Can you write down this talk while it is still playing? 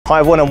Hi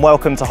everyone and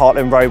welcome to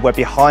Heartland Road, where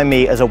behind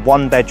me is a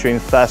 1-bedroom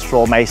first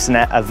floor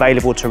masonette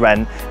available to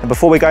rent. And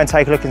before we go and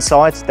take a look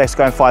inside, let's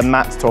go and find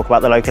Matt to talk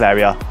about the local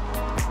area.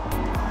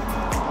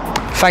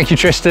 Thank you,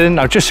 Tristan.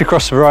 Now just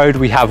across the road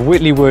we have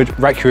Whitley Wood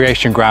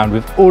Recreation Ground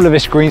with all of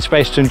this green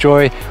space to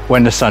enjoy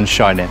when the sun's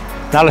shining.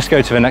 Now let's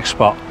go to the next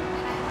spot.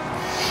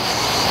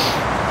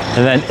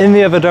 And then in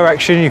the other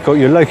direction you've got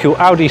your local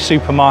Aldi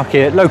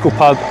supermarket, local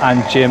pub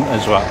and gym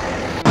as well.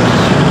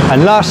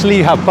 And lastly,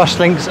 you have bus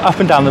links up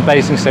and down the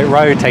Basingstoke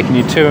Road taking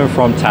you to and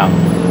from town.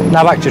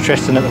 Now back to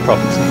Tristan at the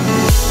property.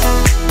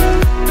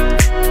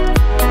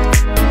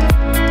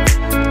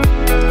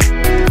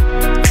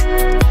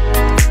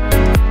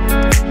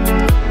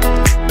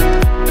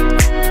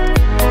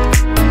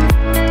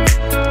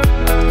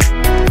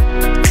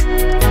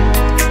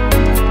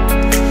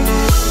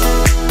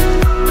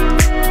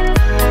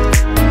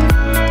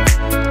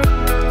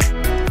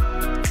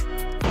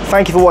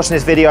 Thank you for watching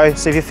this video.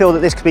 So if you feel that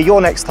this could be your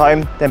next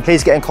home, then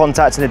please get in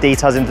contact in the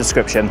details in the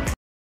description.